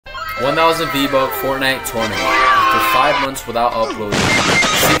1,000 V-Buck Fortnite tournament. After 5 months without uploading,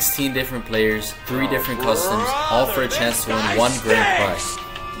 16 different players, 3 different customs, all for a chance to win 1 grand prize.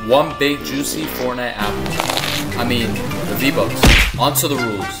 1 big juicy Fortnite apple. I mean, the V-Bucks. Onto the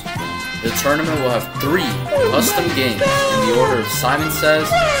rules. The tournament will have 3 custom games in the order of Simon Says,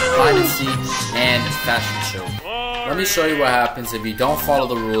 Hide and Seek, and Fashion Show. Let me show you what happens if you don't follow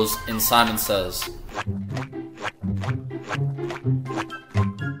the rules in Simon Says.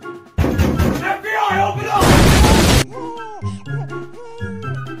 FBI, open up!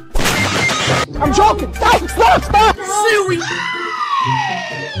 I'm joking! Stop! Silly!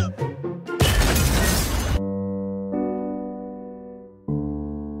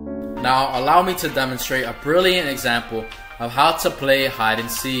 Now, allow me to demonstrate a brilliant example of how to play hide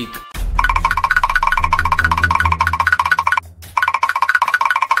and seek.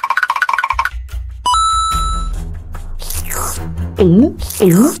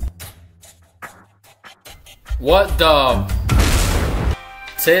 What the?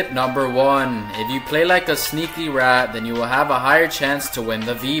 Tip number 1. If you play like a sneaky rat, then you will have a higher chance to win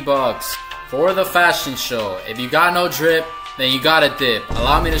the V-Bucks. For the fashion show, if you got no drip, then you gotta dip.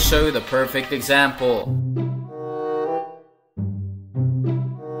 Allow me to show you the perfect example.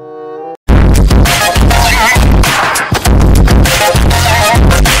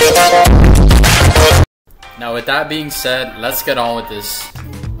 Now with that being said, let's get on with this.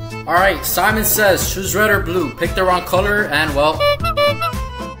 Alright, Simon Says, choose red or blue. Pick the wrong color and well...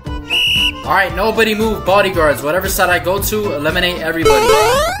 Alright, nobody move, bodyguards. Whatever side I go to, eliminate everybody.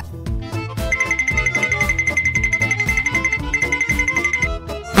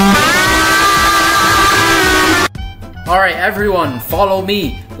 Alright everyone, follow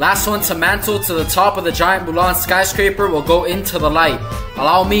me. Last one to mantle to the top of the giant Mulan skyscraper will go into the light.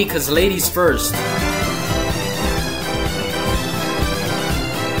 Allow me, cause ladies first.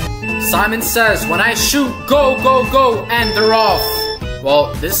 Simon Says, when I shoot, go, go, go, and they're off.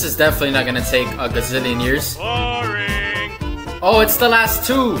 Well, this is definitely not gonna take a gazillion years. Boring. Oh, it's the last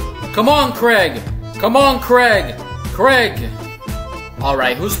 2. Come on, Craig. Come on, Craig. Craig.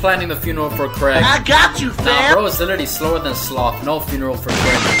 Alright, who's planning the funeral for Craig? I got you, fam! Nah, bro, it's literally slower than sloth. No funeral for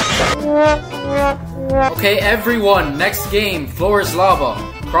Craig. Okay, everyone, next game, floor is lava.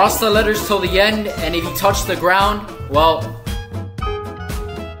 Cross the letters till the end, and if you touch the ground, well...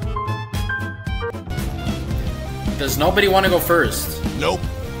 Does nobody want to go first? Nope.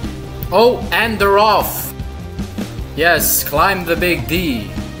 Oh, and they're off. Yes, climb the big D.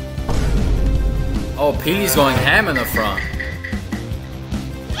 Oh, Peely's going ham in the front.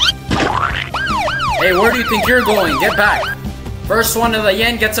 Hey, where do you think you're going? Get back. First one to the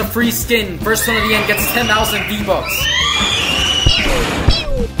end gets a free skin. First one to the end gets 10,000 V-Bucks.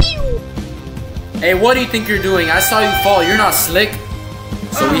 Hey, what do you think you're doing? I saw you fall. You're not slick.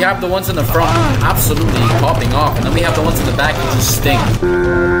 So we have the ones in the front absolutely popping off. And then we have the ones in the back that just stink.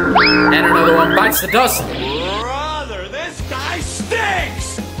 And another one bites the dust. Brother, this guy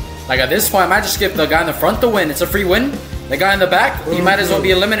stinks! Like at this point, I might just give the guy in the front the win. It's a free win. The guy in the back, he might as well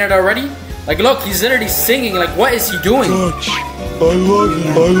be eliminated already. Like, look, he's literally singing. Like, what is he doing? Touch. I love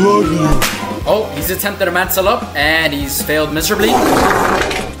you. I love you. Oh, he's attempted to mantle up, and he's failed miserably.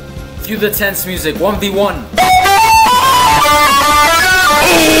 Cue the tense music. 1v1.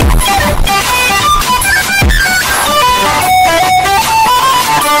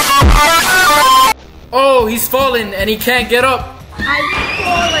 Oh, he's fallen, and he can't get up. I've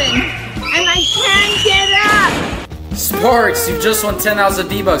fallen, and I can't get up. Sparks, you've just won 10,000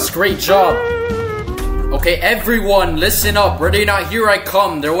 V-Bucks. Great job. Okay, everyone, listen up. Ready or not, here I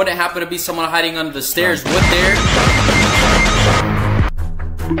come. There wouldn't happen to be someone hiding under the stairs, would there?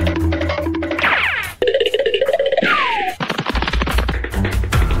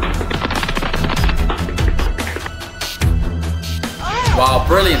 Wow,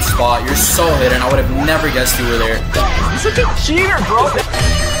 brilliant spot. You're so hidden. I would have never guessed you were there. You're such a cheater, bro.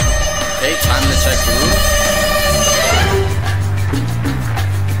 Okay, time to check the roof.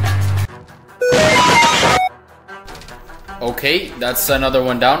 Okay, that's another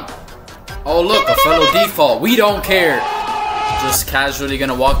one down. Oh look, a fellow default. We don't care. Just casually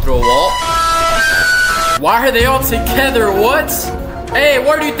gonna walk through a wall. Why are they all together? What? Hey,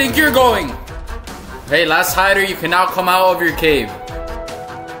 where do you think you're going? Hey, last hider, you can now come out of your cave.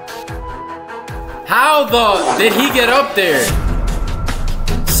 How the did he get up there?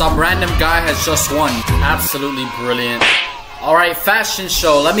 Some random guy has just won. Absolutely brilliant. Alright, fashion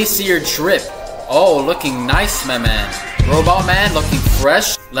show. Let me see your drip. Oh, looking nice, my man. Robot man, looking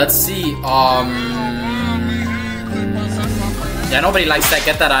fresh. Let's see. Yeah, nobody likes that.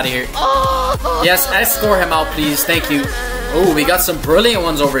 Get that out of here. Yes, escort him out, please. Thank you. Oh, we got some brilliant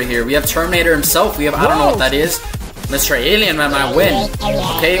ones over here. We have Terminator himself. We have, I don't know what that is. Mr. Alien Man might win.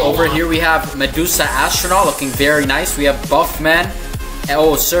 Okay, over here we have Medusa Astronaut looking very nice. We have Buff Man.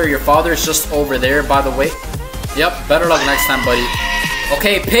 Oh, sir, your father is just over there, by the way. Yep, better luck next time, buddy.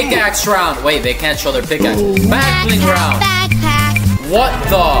 Okay, pickaxe round. Wait, they can't show their pickaxe. Backbling round. What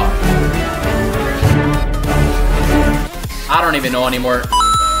the? I don't even know anymore.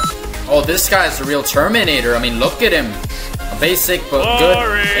 Oh, this guy's the real Terminator. I mean, look at him. A basic but good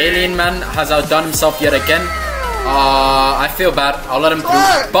Alien Man has outdone himself yet again. I feel bad. I'll let him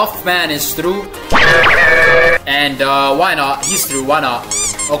through. Buff Man is through. And why not? He's through. Why not?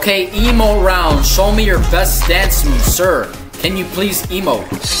 Okay, emo round. Show me your best dance move, sir. Can you please emo?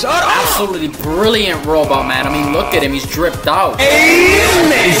 Shut up! Absolutely brilliant robot, man. I mean, look at him. He's dripped out.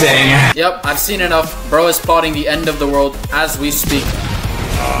 Amazing! Yep, I've seen enough. Bro is plotting the end of the world as we speak.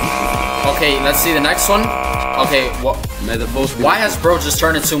 Okay, let's see the next one. Okay, what? Why has bro just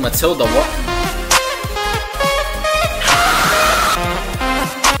turned into Matilda? What?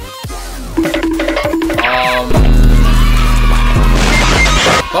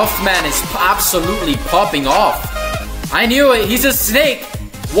 Buffman is absolutely popping off. I knew it. He's a snake.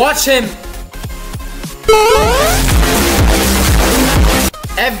 Watch him.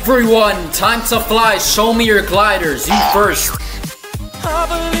 Everyone, time to fly. Show me your gliders. You first.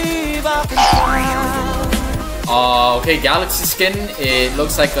 Okay, Galaxy skin. It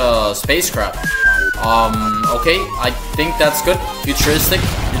looks like a spacecraft. Okay, I think that's good. Futuristic.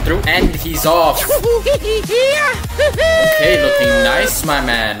 You're through. And he's off. Okay, looking nice, my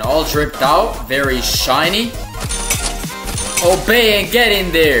man. All dripped out. Very shiny. Obey and get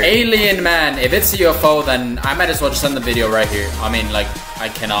in there. Alien Man. If it's a UFO, then I might as well just end the video right here. I mean, like, I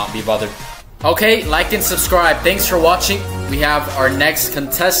cannot be bothered. Okay, like and subscribe. Thanks for watching. We have our next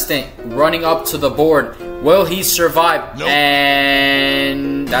contestant running up to the board. Will he survive? Nope.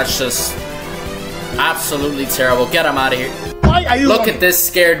 And that's just absolutely terrible. Get him out of here. Look at this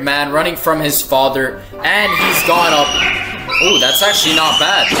scared man running from his father. And he's gone up. Oh, that's actually not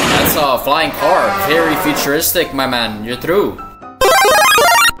bad. That's a flying car. Very futuristic, my man. You're through.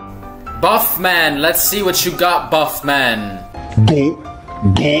 Buff Man. Let's see what you got, Buff Man. Go.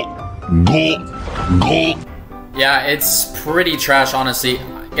 Yeah, it's pretty trash, honestly.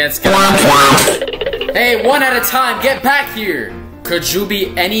 Get Hey, one at a time. Get back here. Could you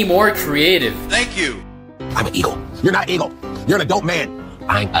be any more creative? Thank you. I'm an eagle. You're not eagle. You're an adult man.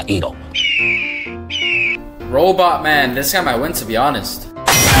 I'm an eagle. Robot Man. This guy might win, to be honest.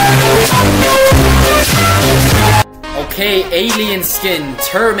 Okay, alien skin,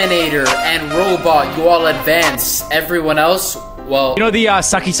 Terminator, and robot. You all advance. Everyone else, well... You know the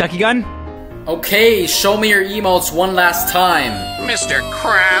sucky gun? Okay, show me your emotes one last time. Mr.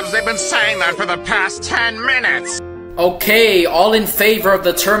 Krabs, they've been saying that for the past 10 minutes. Okay, all in favor of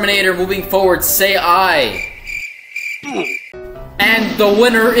the Terminator moving forward, say aye. And the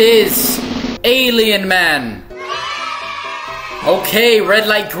winner is Alien Man. Okay, red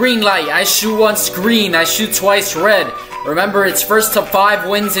light, green light. I shoot once green, I shoot twice red. Remember, it's first to 5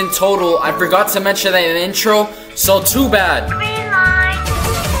 wins in total. I forgot to mention that in the intro, so too bad. Green light.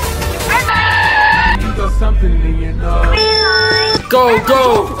 Red light. Go,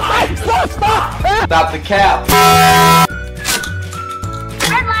 go! Stop the cap.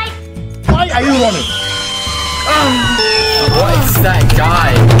 Red light. Why are you running? What is that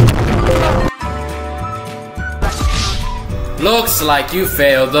guy? Looks like you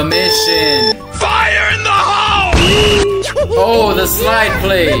failed the mission. Fire in the hole! Oh, the slide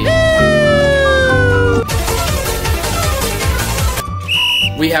play.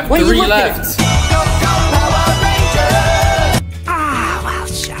 We have 3 left.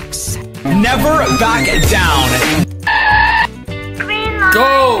 Never back down. Green light.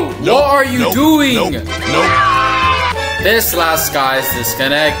 Go! What are you doing? Nope. This last guy's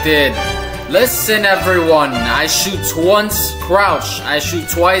disconnected. Listen, everyone. I shoot once, crouch. I shoot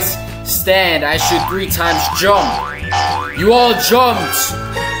twice, stand. I shoot 3 times, jump. You all jumped.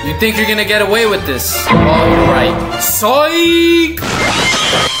 You think you're gonna get away with this? Alright. Psych!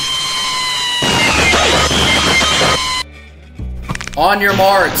 On your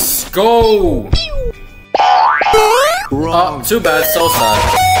marks, go! Too bad, so sad.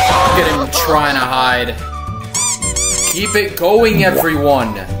 Look at him trying to hide. Keep it going,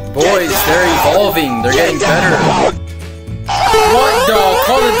 everyone. Boys, they're evolving. They're getting better. What the?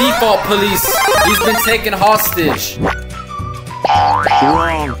 Call the default police. He's been taken hostage.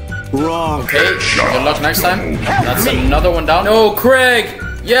 Wrong. Okay, good luck next time. That's another one down. No, Craig.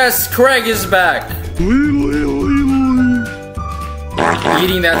 Yes, Craig is back.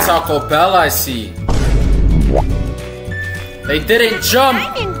 Eating that Taco Bell, I see. They didn't jump.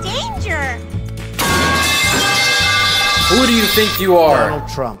 I'm in danger. Who do you think you are? Donald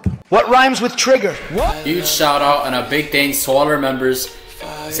Trump. What rhymes with trigger? Huge shout out and a big thanks to all our members.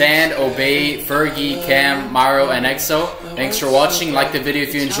 Zand, Obey, Fergie, Cam, Mario, and EXO. Thanks for watching. Like the video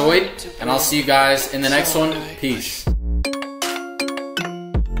if you enjoyed. And I'll see you guys in the next one. Peace.